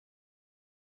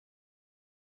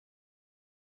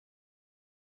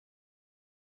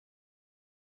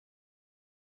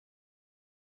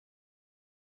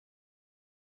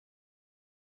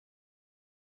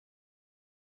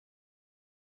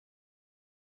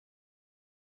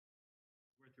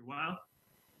after a while.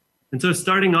 And so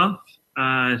starting off,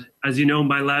 as you know,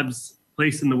 my lab's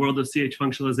place in the world of CH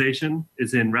functionalization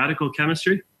is in radical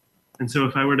chemistry. And so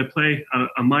if I were to play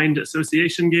a mind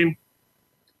association game,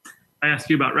 I ask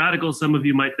you about radicals. Some of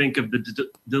you might think of the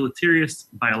deleterious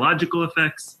biological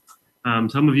effects.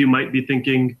 Some of you might be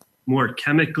thinking more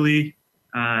chemically,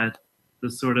 the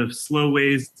sort of slow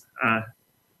ways. Oh,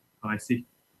 I see.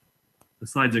 The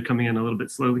slides are coming in a little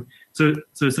bit slowly. So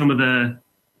some of the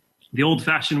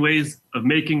old-fashioned ways of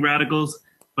making radicals,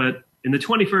 but in the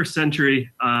 21st century,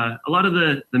 a lot of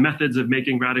the methods of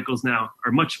making radicals now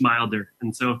are much milder.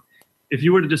 And so if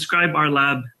you were to describe our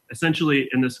lab, essentially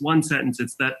in this one sentence,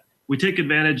 it's that we take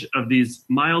advantage of these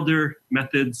milder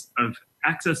methods of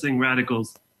accessing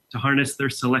radicals to harness their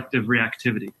selective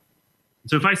reactivity.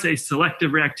 So if I say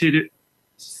selective reactivity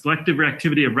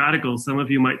of radicals, some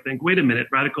of you might think, wait a minute,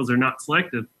 radicals are not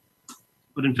selective.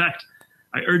 But in fact,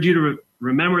 I urge you to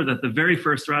remember that the very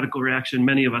first radical reaction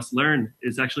many of us learn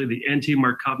is actually the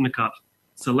anti-Markovnikov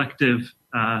selective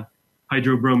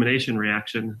hydrobromination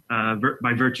reaction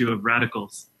by virtue of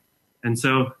radicals. And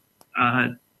so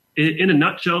in a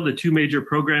nutshell, the two major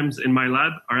programs in my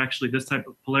lab are actually this type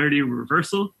of polarity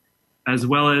reversal, as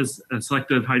well as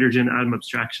selective hydrogen atom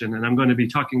abstraction. And I'm going to be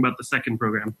talking about the second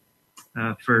program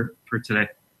for today.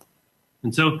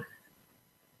 And so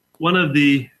one of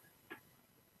the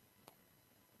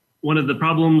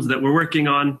problems that we're working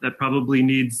on that probably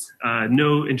needs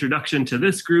no introduction to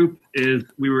this group is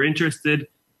we were interested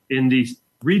in the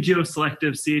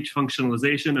regioselective CH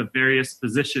functionalization of various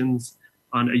positions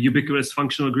on a ubiquitous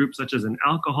functional group such as an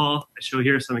alcohol. I show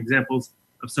here some examples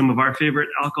of some of our favorite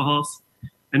alcohols,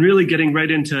 and really getting right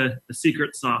into the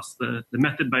secret sauce. The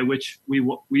method by which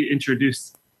we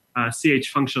introduce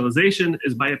CH functionalization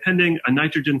is by appending a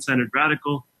nitrogen-centered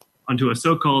radical onto a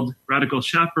so-called radical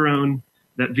chaperone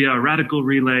that via a radical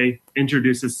relay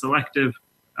introduces selective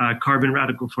carbon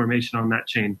radical formation on that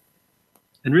chain.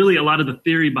 And really a lot of the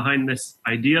theory behind this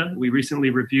idea, we recently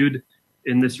reviewed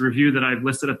in this review that I've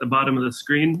listed at the bottom of the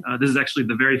screen. This is actually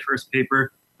the very first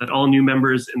paper that all new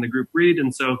members in the group read.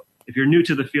 And so if you're new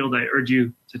to the field, I urge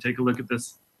you to take a look at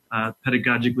this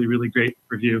pedagogically really great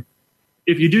review.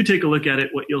 If you do take a look at it,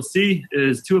 what you'll see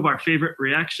is two of our favorite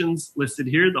reactions listed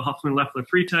here, the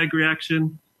Hoffmann-Leffler-Freytag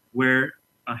reaction, where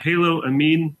a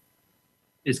haloamine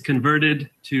is converted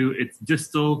to its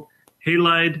distal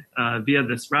halide via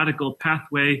this radical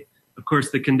pathway. Of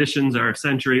course, the conditions are a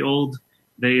century old.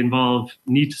 They involve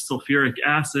neat sulfuric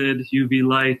acid, UV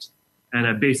light, and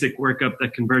a basic workup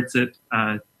that converts it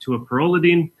to a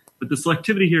pyrrolidine. But the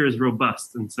selectivity here is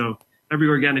robust. And so every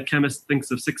organic chemist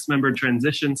thinks of six-membered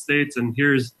transition states, and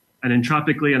here's an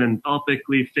entropically and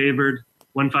enthalpically favored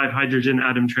 1,5 hydrogen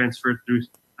atom transfer through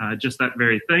just that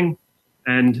very thing.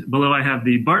 And below I have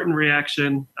the Barton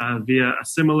reaction via a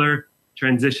similar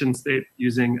transition state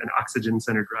using an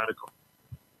oxygen-centered radical.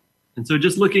 And so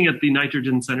just looking at the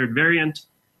nitrogen-centered variant,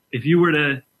 if you were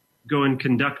to go and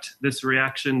conduct this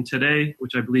reaction today,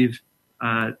 which I believe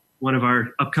one of our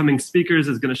upcoming speakers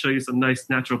is going to show you some nice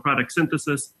natural product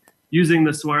synthesis, using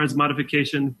the Suarez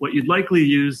modification, what you'd likely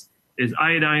use is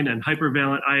iodine and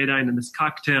hypervalent iodine in this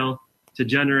cocktail to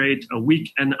generate a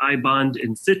weak Ni bond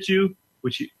in situ,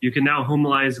 which you can now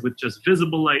homolize with just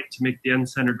visible light to make the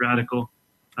N-centered radical.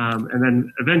 And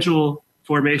then eventual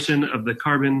formation of the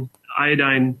carbon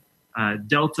iodine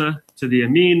delta to the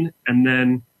amine, and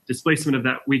then displacement of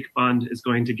that weak bond is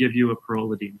going to give you a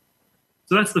pyrrolidine.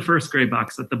 So that's the first gray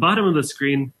box. At the bottom of the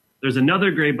screen, there's another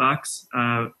gray box,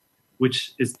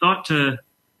 which is thought to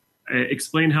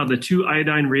explain how the two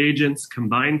iodine reagents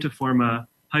combine to form a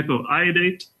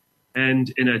hypoiodate,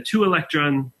 and in a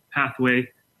 2-electron pathway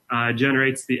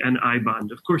generates the Ni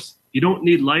bond. Of course, you don't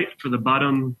need light for the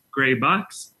bottom gray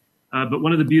box, but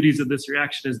one of the beauties of this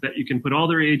reaction is that you can put all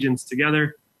the reagents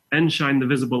together and shine the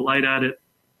visible light at it.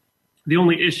 The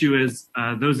only issue is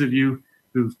those of you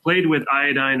who've played with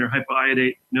iodine or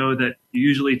hypoiodate know that you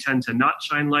usually tend to not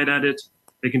shine light at it.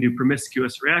 They can do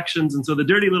promiscuous reactions. And so the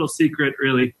dirty little secret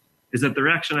really is that the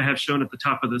reaction I have shown at the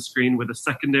top of the screen with a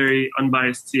secondary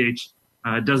unbiased CH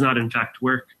does not in fact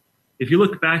work. If you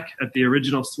look back at the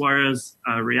original Suarez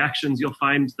reactions, you'll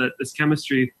find that this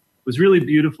chemistry was really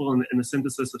beautiful in the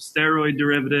synthesis of steroid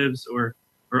derivatives or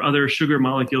other sugar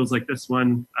molecules like this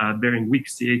one bearing weak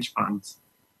CH bonds.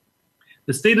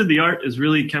 The state of the art is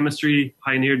really chemistry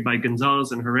pioneered by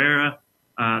Gonzalez and Herrera.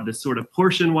 This sort of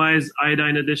portion-wise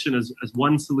iodine addition as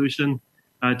one solution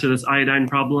to this iodine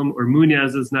problem, or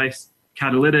Muñoz's nice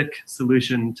catalytic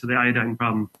solution to the iodine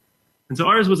problem. And so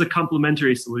ours was a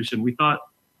complementary solution. We thought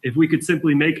if we could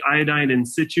simply make iodine in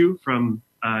situ from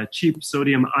a cheap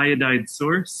sodium iodide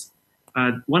source,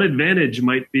 one advantage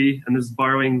might be, and this is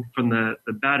borrowing from the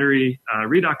battery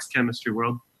redox chemistry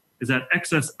world, is that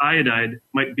excess iodide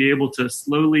might be able to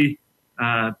slowly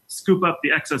scoop up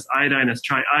the excess iodine as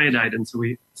triiodide. And so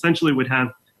we essentially would have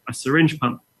a syringe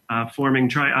pump forming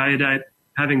triiodide,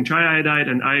 having triiodide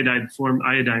and iodide form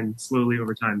iodine slowly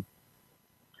over time.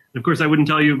 And of course, I wouldn't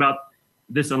tell you about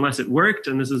this unless it worked.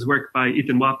 And this is work by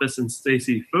Ethan Wappus and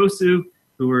Stacy Fosu,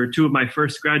 who were two of my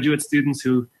first graduate students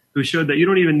who showed that you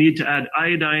don't even need to add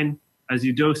iodine. As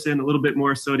you dose in a little bit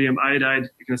more sodium iodide,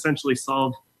 you can essentially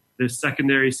solve this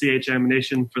secondary CH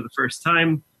amination for the first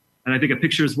time. And I think a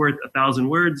picture is worth 1,000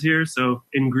 words here. So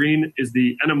in green is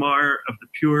the NMR of the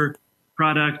pure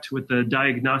product with the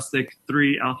diagnostic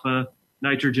 3 alpha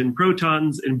nitrogen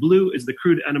protons. In blue is the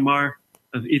crude NMR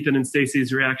of Ethan and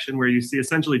Stacy's reaction, where you see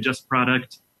essentially just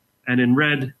product. And in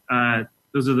red,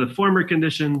 those are the former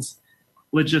conditions.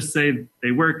 Let's just say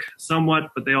they work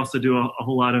somewhat, but they also do a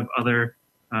whole lot of other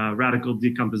radical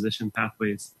decomposition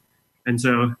pathways. And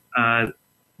so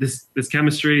this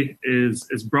chemistry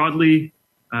is broadly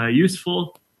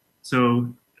useful.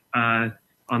 So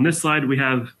on this slide, we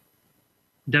have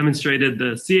demonstrated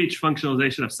the CH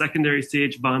functionalization of secondary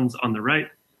CH bonds on the right,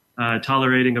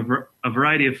 tolerating a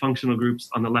variety of functional groups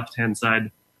on the left-hand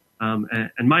side.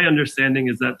 And my understanding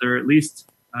is that there are at least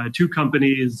 2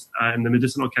 companies in the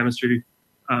medicinal chemistry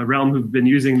realm who've been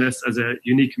using this as a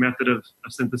unique method of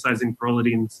synthesizing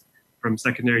pyrrolidines from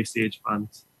secondary CH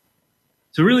bonds.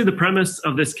 So really the premise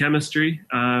of this chemistry,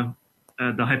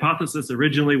 the hypothesis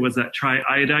originally was that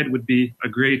triiodide would be a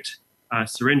great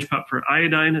syringe pump for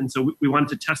iodine. And so we wanted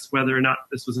to test whether or not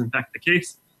this was in fact the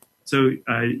case. So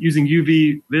using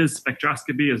UV vis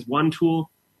spectroscopy as one tool,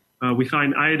 we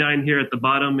find iodine here at the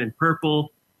bottom in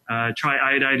purple,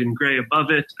 triiodide in gray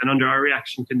above it, and under our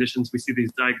reaction conditions, we see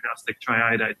these diagnostic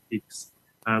triiodide peaks,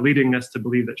 leading us to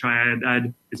believe that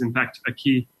triiodide is in fact a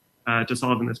key to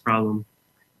solving this problem.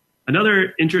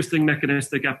 Another interesting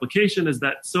mechanistic application is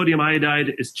that sodium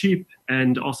iodide is cheap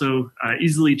and also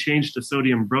easily changed to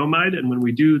sodium bromide. And when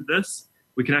we do this,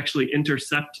 we can actually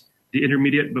intercept the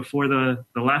intermediate before the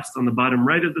last on the bottom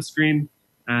right of the screen,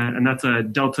 and that's a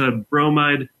delta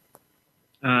bromide.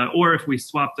 Or if we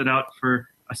swapped it out for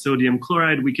a sodium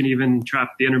chloride, we can even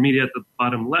trap the intermediate at the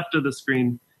bottom left of the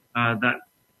screen, that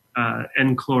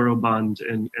N-chloro bond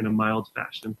in a mild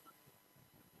fashion.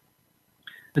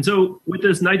 And so with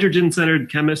this nitrogen-centered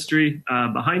chemistry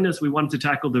behind us, we wanted to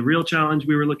tackle the real challenge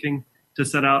we were looking to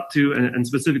set out to, and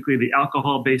specifically the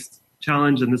alcohol-based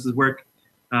challenge. And this is work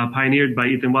pioneered by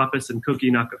Ethan Wappus and Koki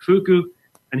Nakafuku.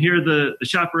 And here the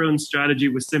Chaperones strategy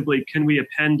was simply, can we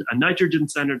append a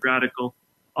nitrogen-centered radical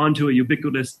onto a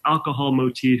ubiquitous alcohol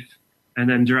motif and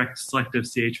then direct selective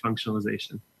CH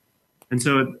functionalization? And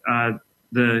so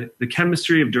the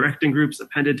chemistry of directing groups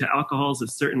appended to alcohols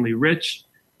is certainly rich.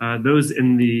 Those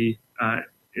in the,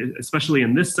 especially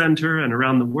in this center and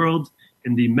around the world,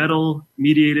 in the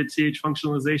metal-mediated CH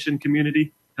functionalization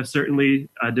community, have certainly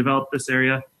developed this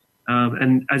area.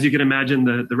 And as you can imagine,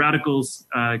 the radicals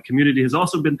community has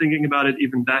also been thinking about it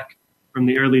even back from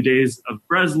the early days of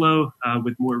Breslow,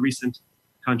 with more recent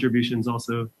contributions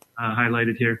also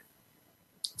highlighted here.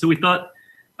 So we thought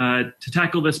to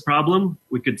tackle this problem,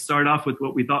 we could start off with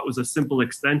what we thought was a simple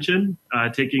extension,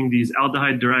 taking these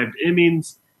aldehyde-derived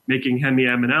imines, making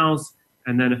hemiaminals,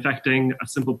 and then affecting a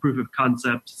simple proof of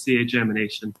concept CH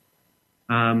amination.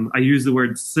 I use the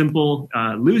word simple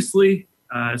loosely.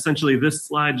 Essentially, this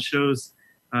slide shows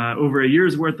over a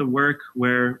year's worth of work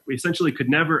where we essentially could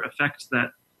never affect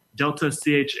that delta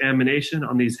CH amination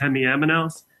on these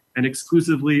hemiaminals and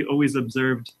exclusively always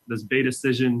observed this beta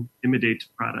scission imidate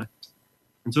product.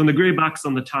 And so in the gray box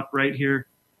on the top right here,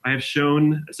 I have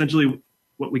shown essentially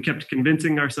what we kept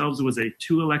convincing ourselves was a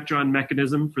 2-electron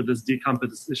mechanism for this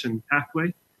decomposition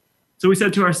pathway. So we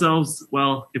said to ourselves,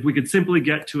 well, if we could simply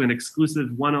get to an exclusive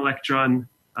 1-electron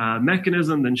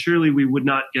mechanism, then surely we would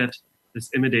not get this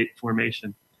imidate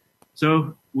formation.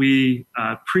 So we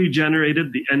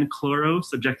pre-generated the N-chloro,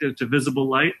 subjected to visible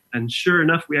light, and sure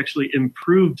enough, we actually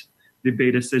improved the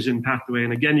beta scission pathway.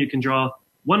 And again, you can draw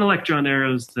 1-electron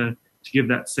arrows to give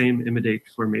that same imidate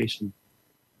formation.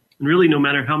 And really, no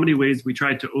matter how many ways we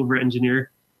tried to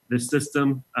over-engineer this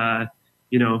system,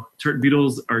 you know,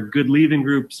 tert-butyls are good leaving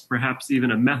groups, perhaps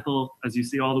even a methyl, as you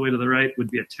see all the way to the right, would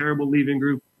be a terrible leaving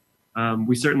group.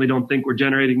 We certainly don't think we're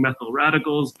generating methyl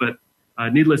radicals, but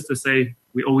needless to say,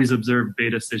 we always observe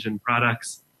beta scission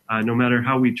products, no matter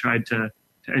how we tried to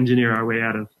engineer our way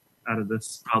out of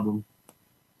this problem.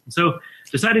 So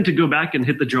deciding to go back and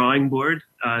hit the drawing board,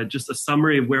 just a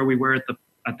summary of where we were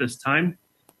at this time.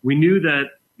 We knew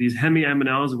that these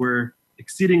hemiaminals were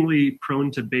exceedingly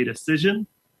prone to beta scission.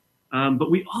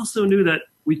 But we also knew that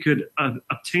we could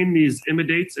obtain these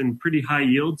imidates in pretty high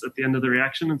yields at the end of the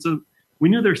reaction. And so we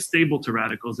knew they're stable to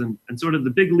radicals. And sort of the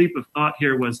big leap of thought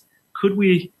here was, could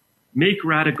we make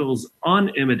radicals on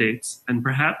imidates and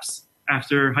perhaps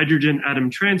after hydrogen atom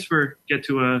transfer get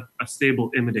to a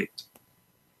stable imidate?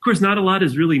 Of course, not a lot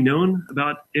is really known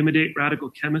about imidate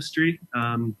radical chemistry,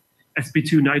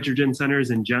 sp2 nitrogen centers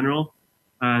in general.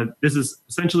 This is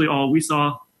essentially all we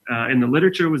saw in the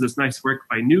literature was this nice work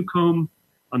by Newcomb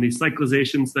on these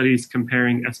cyclization studies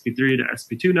comparing sp3 to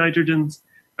sp2 nitrogens.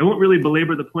 I won't really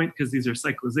belabor the point because these are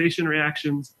cyclization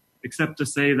reactions, except to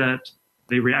say that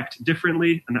they react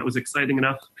differently, and that was exciting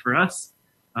enough for us.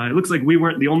 It looks like we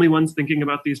weren't the only ones thinking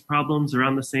about these problems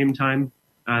around the same time.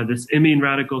 This imine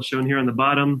radical shown here on the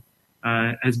bottom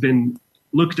has been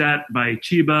looked at by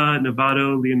Chiba,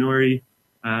 Novato, Leonori,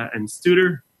 and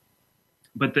Studer.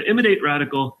 But the imidate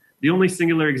radical, the only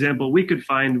singular example we could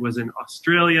find was in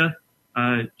Australia,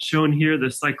 shown here, the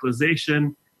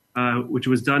cyclization, which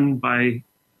was done by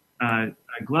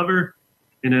Glover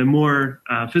in a more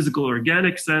physical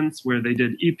organic sense, where they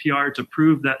did EPR to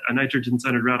prove that a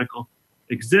nitrogen-centered radical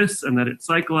exists and that it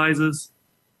cyclizes.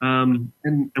 And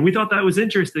we thought that was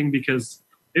interesting because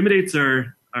imidates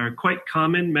are quite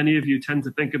common. Many of you tend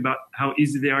to think about how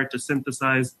easy they are to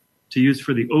synthesize to use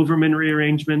for the Overman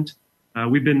rearrangement.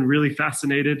 We've been really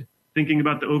fascinated thinking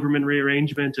about the Overman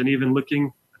rearrangement and even looking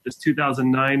at this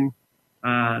 2009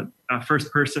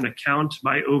 first-person account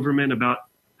by Overman about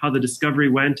how the discovery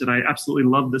went. And I absolutely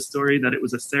love the story that it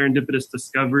was a serendipitous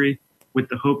discovery with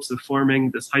the hopes of forming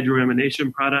this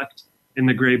hydroamination product in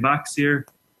the gray box here.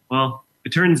 Well, it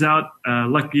turns out,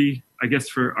 lucky, I guess,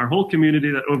 for our whole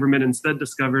community, that Overman instead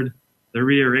discovered the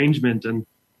rearrangement. And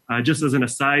just as an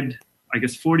aside, I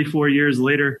guess 44 years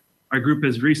later, our group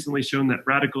has recently shown that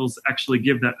radicals actually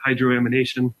give that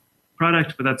hydroamination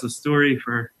product, but that's a story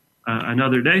for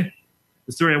another day.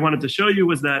 The story I wanted to show you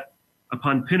was that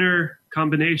upon Pinner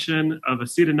combination of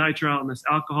acetonitrile and this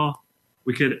alcohol,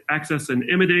 we could access an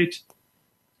imidate.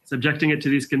 Subjecting it to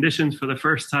these conditions for the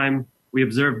first time, we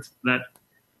observed that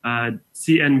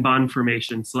CN bond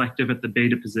formation selective at the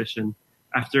beta position.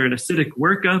 After an acidic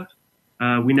workup,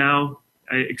 we now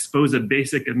expose a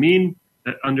basic amine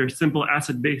that under simple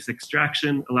acid-base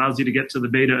extraction allows you to get to the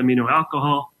beta amino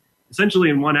alcohol, essentially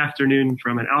in one afternoon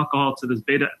from an alcohol to this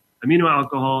beta amino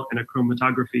alcohol in a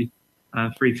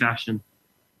chromatography-free fashion.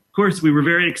 Of course, we were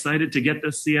very excited to get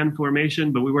this CN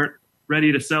formation, but we weren't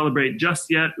ready to celebrate just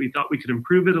yet. We thought we could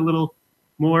improve it a little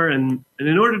more. And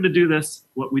in order to do this,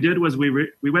 what we did was we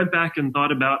went back and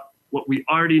thought about what we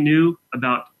already knew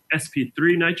about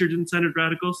sp3 nitrogen-centered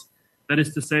radicals. That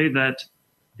is to say that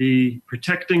the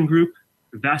protecting group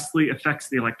vastly affects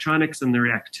the electronics and the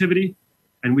reactivity.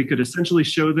 And we could essentially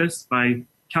show this by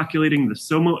calculating the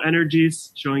SOMO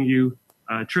energies, showing you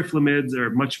triflumids are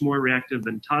much more reactive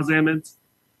than tazamids.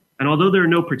 And although there are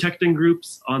no protecting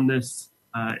groups on this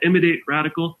imidate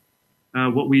radical,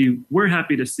 what we were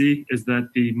happy to see is that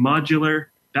the modular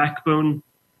backbone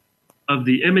of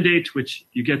the imidate, which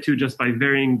you get to just by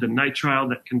varying the nitrile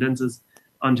that condenses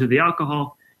onto the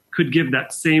alcohol, could give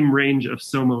that same range of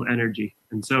SOMO energy.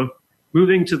 And so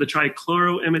moving to the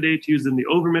trichloroimidate used in the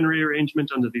Overman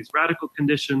rearrangement under these radical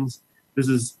conditions, this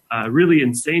is really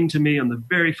insane to me. On the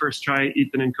very first try,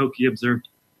 Ethan and Koki observed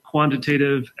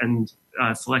quantitative and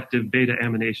selective beta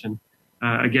amination,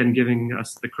 again, giving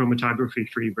us the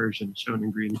chromatography-free version shown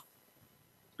in green.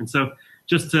 And so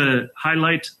just to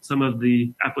highlight some of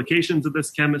the applications of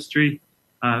this chemistry,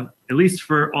 at least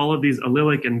for all of these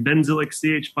allylic and benzylic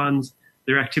CH bonds,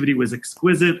 their activity was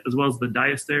exquisite, as well as the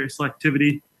diastereoselectivity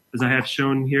selectivity, as I have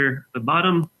shown here at the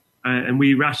bottom. And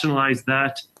we rationalized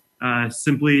that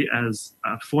simply as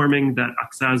forming that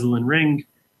oxazolin ring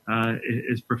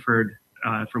is preferred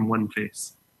from one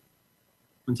face.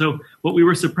 And so what we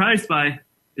were surprised by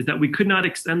is that we could not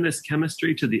extend this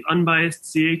chemistry to the unbiased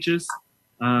CHs.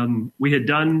 We had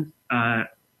done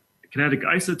kinetic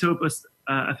isotope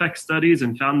effect studies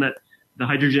and found that the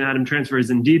hydrogen atom transfer is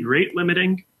indeed rate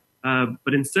limiting,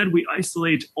 but instead we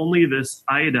isolate only this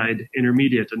iodide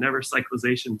intermediate and never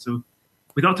cyclization. So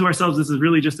we thought to ourselves, this is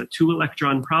really just a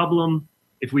 2-electron problem.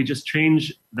 If we just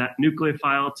change that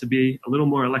nucleophile to be a little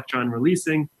more electron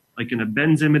releasing, like in a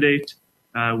benzimidate,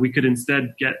 we could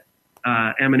instead get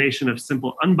amination of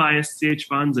simple unbiased CH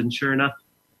bonds, and sure enough,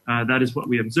 that is what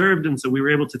we observed. And so we were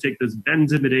able to take this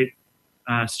benzimidate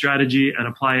strategy and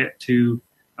apply it to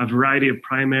a variety of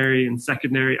primary and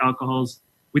secondary alcohols.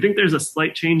 We think there's a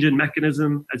slight change in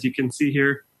mechanism. As you can see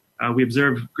here, we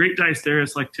observe great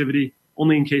diastereoselectivity selectivity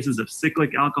only in cases of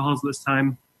cyclic alcohols this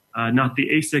time, not the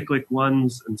acyclic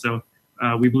ones. And so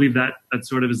we believe that that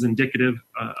sort of is indicative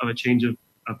of a change of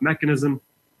mechanism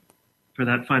for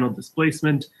that final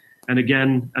displacement. And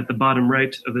again, at the bottom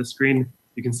right of the screen,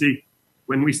 you can see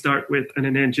when we start with an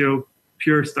enantio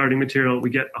pure starting material, we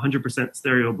get 100%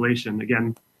 stereoablation,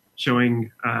 again,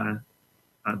 showing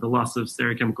the loss of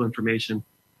stereochemical information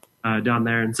down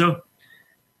there. And so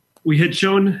we had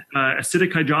shown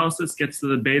acidic hydrolysis gets to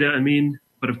the beta amine,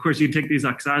 but of course you take these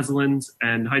oxazolines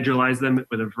and hydrolyze them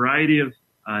with a variety of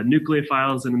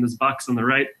nucleophiles. And in this box on the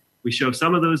right, we show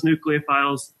some of those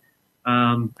nucleophiles.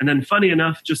 And then funny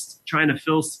enough, just trying to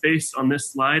fill space on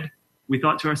this slide, we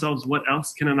thought to ourselves, what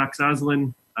else can an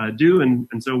oxazoline do? And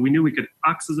so we knew we could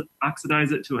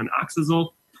oxidize it to an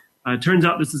oxazole. Turns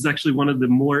out this is actually one of the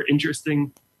more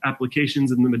interesting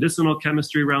applications in the medicinal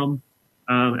chemistry realm.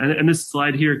 And this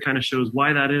slide here kind of shows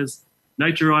why that is.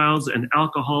 Nitroyls and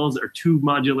alcohols are two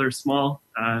modular small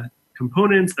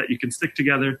components that you can stick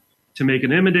together to make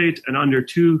an imidate, and under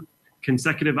two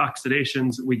consecutive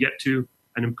oxidations, we get to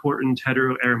an important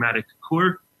heteroaromatic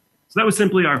core. So that was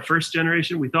simply our first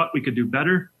generation. We thought we could do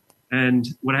better. And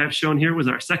what I have shown here was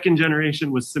our second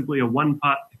generation was simply a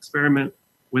one-pot experiment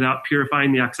without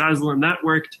purifying the oxazoline. That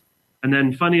worked. And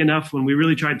then funny enough, when we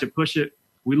really tried to push it,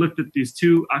 we looked at these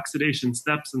two oxidation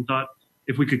steps and thought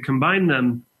if we could combine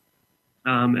them,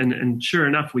 and sure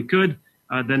enough, we could,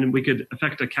 then we could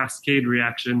affect a cascade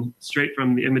reaction straight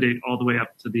from the imidate all the way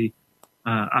up to the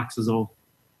oxazole.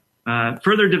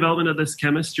 Further development of this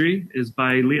chemistry is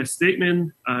by Leah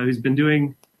Stateman, who's been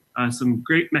doing some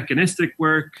great mechanistic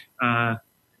work,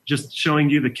 just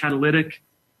showing you the catalytic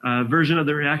version of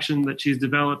the reaction that she's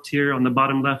developed here. On the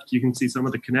bottom left, you can see some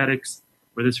of the kinetics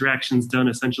where this reaction's done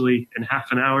essentially in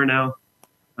half an hour now.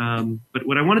 But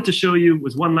what I wanted to show you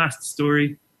was one last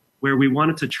story where we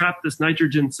wanted to trap this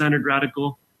nitrogen-centered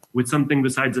radical with something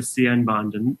besides a CN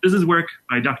bond. And this is work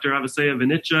by Dr. Avaseya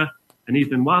Vinicha and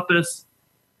Ethan Wappus.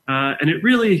 And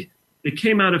it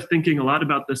came out of thinking a lot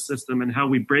about this system and how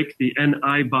we break the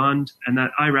Ni bond, and that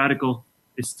I radical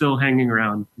is still hanging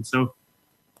around. And so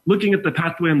looking at the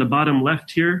pathway on the bottom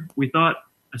left here, we thought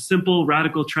a simple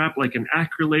radical trap like an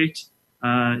acrylate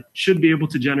should be able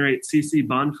to generate CC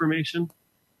bond formation.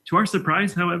 To our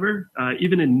surprise, however,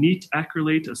 even a neat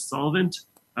acrylate, a solvent,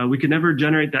 we could never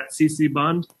generate that CC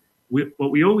bond.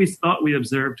 What we always thought we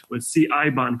observed was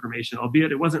CI bond formation,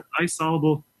 albeit it wasn't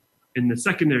isoluble in the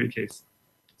secondary case.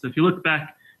 So if you look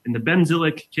back in the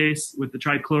benzylic case with the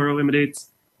trichloroimidates,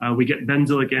 we get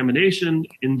benzylic amination.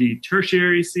 In the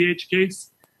tertiary CH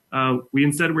case, we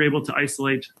instead were able to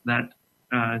isolate that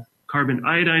carbon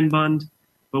iodine bond,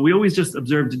 but we always just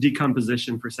observed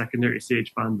decomposition for secondary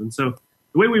CH bonds. And so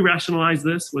the way we rationalized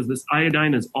this was this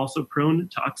iodine is also prone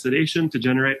to oxidation to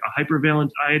generate a hypervalent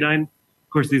iodine. Of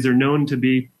course, these are known to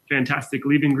be fantastic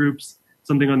leaving groups,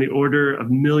 something on the order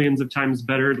of millions of times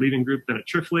better leaving group than a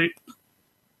triflate.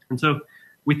 And so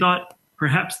we thought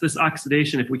perhaps this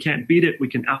oxidation, if we can't beat it, we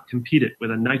can outcompete it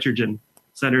with a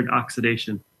nitrogen-centered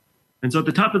oxidation. And so at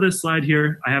the top of this slide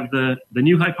here, I have the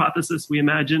new hypothesis we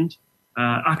imagined,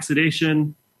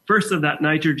 oxidation, first of that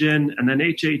nitrogen, and then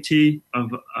HAT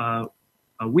of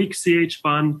a weak CH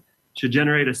bond should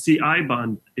generate a CI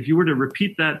bond. If you were to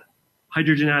repeat that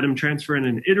hydrogen atom transfer in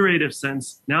an iterative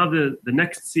sense, now the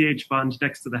next CH bond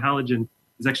next to the halogen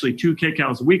is actually 2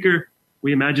 kcals weaker.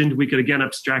 We imagined we could again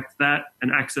abstract that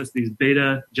and access these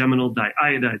beta geminal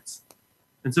diiodides.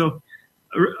 And so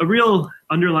a real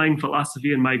underlying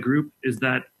philosophy in my group is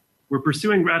that we're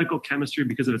pursuing radical chemistry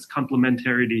because of its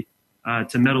complementarity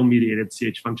to metal-mediated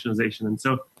CH functionalization. And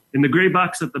so in the gray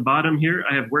box at the bottom here,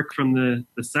 I have work from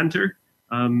the center.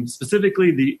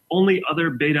 Specifically, the only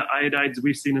other beta iodides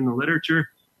we've seen in the literature,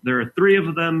 there are 3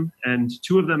 of them, and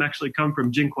 2 of them actually come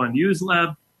from Jingquan Yu's lab.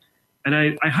 And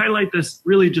I highlight this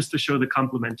really just to show the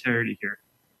complementarity here.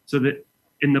 So that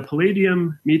in the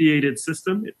palladium-mediated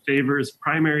system, it favors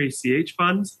primary CH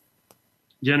bonds,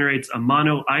 generates a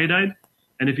monoiodide,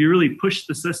 and if you really push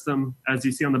the system, as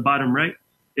you see on the bottom right,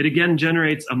 it again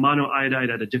generates a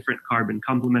monoiodide at a different carbon,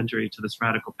 complementary to this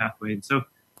radical pathway. And so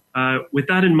with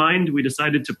that in mind, we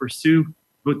decided to pursue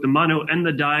both the mono and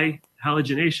the di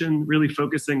halogenation, really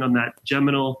focusing on that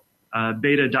geminal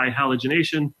beta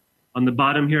dihalogenation. On the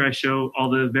bottom here, I show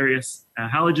all the various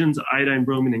halogens, iodine,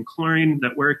 bromine, and chlorine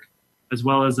that work, as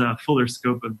well as a fuller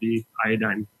scope of the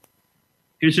iodine.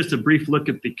 Here's just a brief look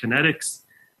at the kinetics,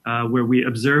 where we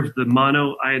observed the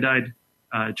monoiodide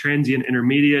transient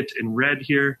intermediate in red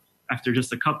here after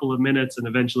just a couple of minutes, and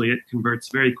eventually it converts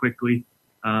very quickly.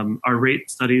 Our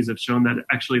rate studies have shown that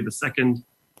actually the second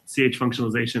CH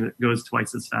functionalization, it goes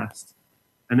twice as fast.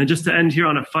 And then just to end here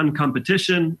on a fun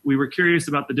competition, we were curious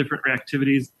about the different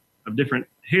reactivities of different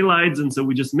halides. And so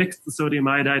we just mixed the sodium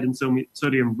iodide and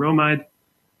sodium bromide.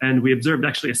 And we observed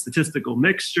actually a statistical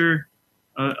mixture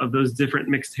of those different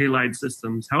mixed halide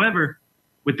systems. However,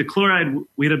 with the chloride,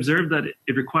 we had observed that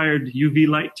it required UV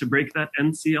light to break that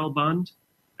NCl bond.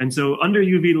 And so under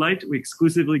UV light, we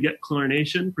exclusively get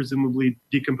chlorination, presumably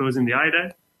decomposing the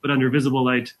iodide. But under visible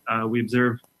light, we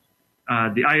observe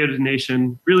the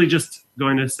iodination, really just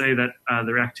going to say that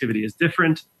the reactivity is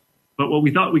different. But what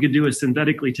we thought we could do is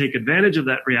synthetically take advantage of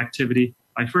that reactivity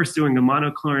by first doing a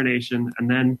monochlorination and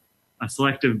then a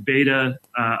selective beta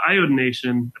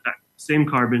iodination at that same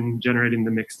carbon, generating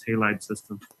the mixed halide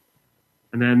system.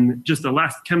 And then just a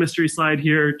last chemistry slide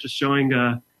here, just showing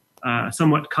a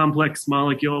somewhat complex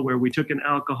molecule where we took an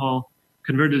alcohol,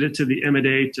 converted it to the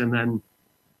imidate, and then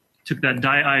took that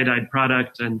diiodide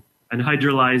product and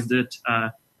hydrolyzed it.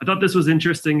 I thought this was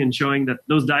interesting in showing that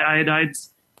those diiodides,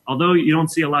 although you don't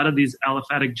see a lot of these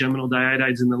aliphatic geminal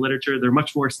diiodides in the literature, they're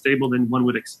much more stable than one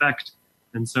would expect.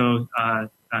 And so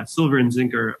silver and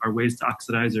zinc are ways to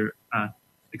oxidize or,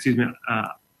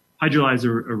 hydrolyze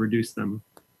or reduce them.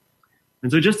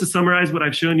 And so just to summarize what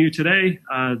I've shown you today,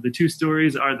 the two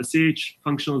stories are the CH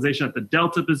functionalization at the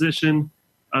delta position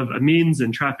of amines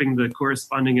and trapping the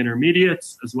corresponding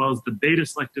intermediates, as well as the beta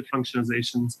selective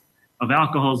functionalizations of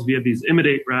alcohols via these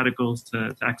imidate radicals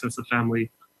to access a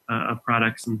family of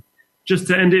products. And just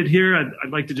to end it here, I'd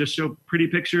like to just show pretty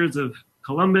pictures of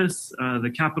Columbus,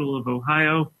 the capital of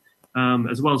Ohio,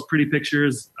 as well as pretty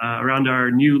pictures around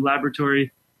our new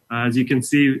laboratory. As you can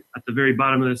see at the very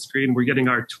bottom of the screen, we're getting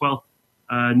our 12th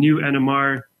new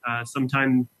NMR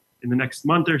sometime in the next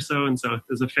month or so. And so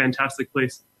it's a fantastic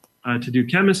place to do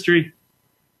chemistry.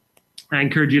 I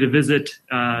encourage you to visit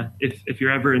if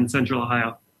you're ever in Central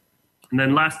Ohio. And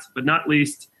then last but not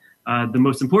least, the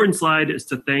most important slide is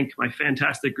to thank my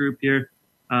fantastic group here.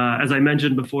 As I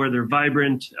mentioned before, they're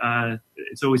vibrant.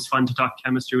 It's always fun to talk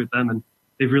chemistry with them, and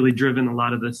they've really driven a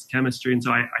lot of this chemistry. And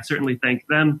so I certainly thank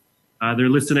them. They're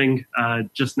listening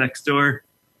just next door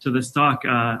to this talk.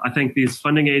 I thank these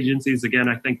funding agencies. Again,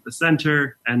 I thank the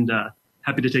center, and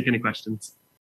happy to take any questions.